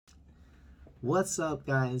What's up,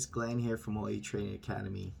 guys? Glenn here from OA Trading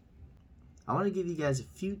Academy. I want to give you guys a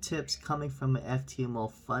few tips coming from an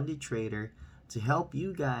FTMO funded trader to help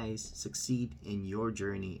you guys succeed in your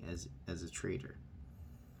journey as a trader.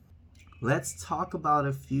 Let's talk about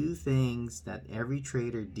a few things that every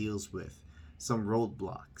trader deals with. Some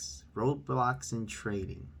roadblocks. Roadblocks in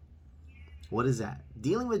trading. What is that?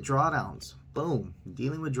 Dealing with drawdowns. Boom.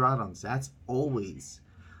 Dealing with drawdowns. That's always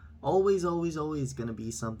going to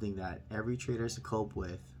be something that every trader has to cope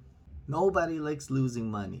with. Nobody likes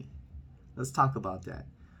losing money. Let's talk about that.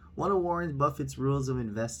 One of Warren Buffett's rules of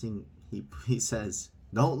investing, he says,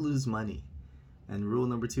 don't lose money. And rule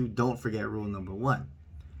number 2, don't forget rule number 1.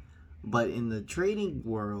 But in the trading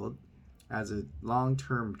world, as a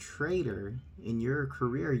long-term trader, in your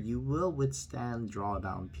career, you will withstand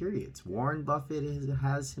drawdown periods. Warren Buffett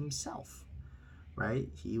has himself, right?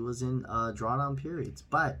 He was in drawdown periods,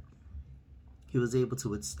 but he was able to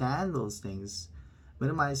withstand those things,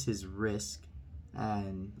 minimize his risk,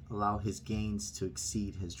 and allow his gains to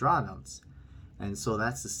exceed his drawdowns. And so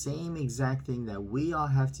that's the same exact thing that we all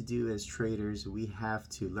have to do as traders. We have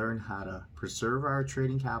to learn how to preserve our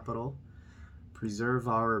trading capital, preserve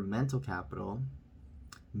our mental capital,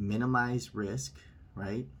 minimize risk,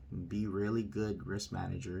 right? Be really good risk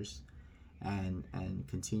managers, and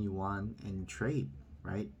continue on and trade,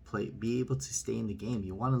 right? Be able to stay in the game.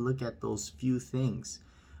 You want to look at those few things.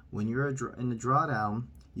 When you're in a drawdown,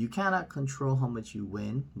 you cannot control how much you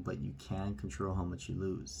win, but you can control how much you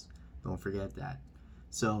lose. Don't forget that.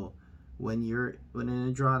 So when in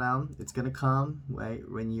a drawdown, it's gonna come, right?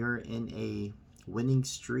 When you're in a winning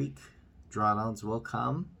streak, drawdowns will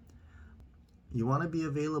come. You want to be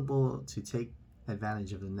available to take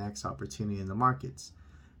advantage of the next opportunity in the markets.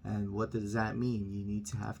 And what does that mean? You need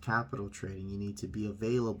to have capital trading. You need to be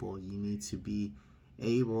available. You need to be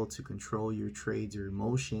able to control your trades, your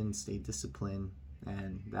emotions, stay disciplined,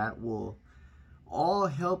 and that will all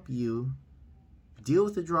help you deal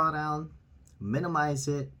with the drawdown, minimize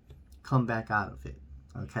it, come back out of it.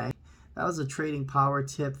 Okay? That was a trading power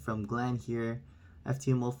tip from Glenn here,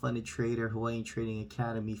 FTMO funded trader, Hawaii Trading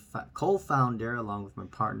Academy co-founder, along with my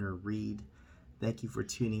partner Reed. Thank you for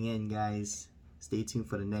tuning in, guys. Stay tuned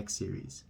for the next series.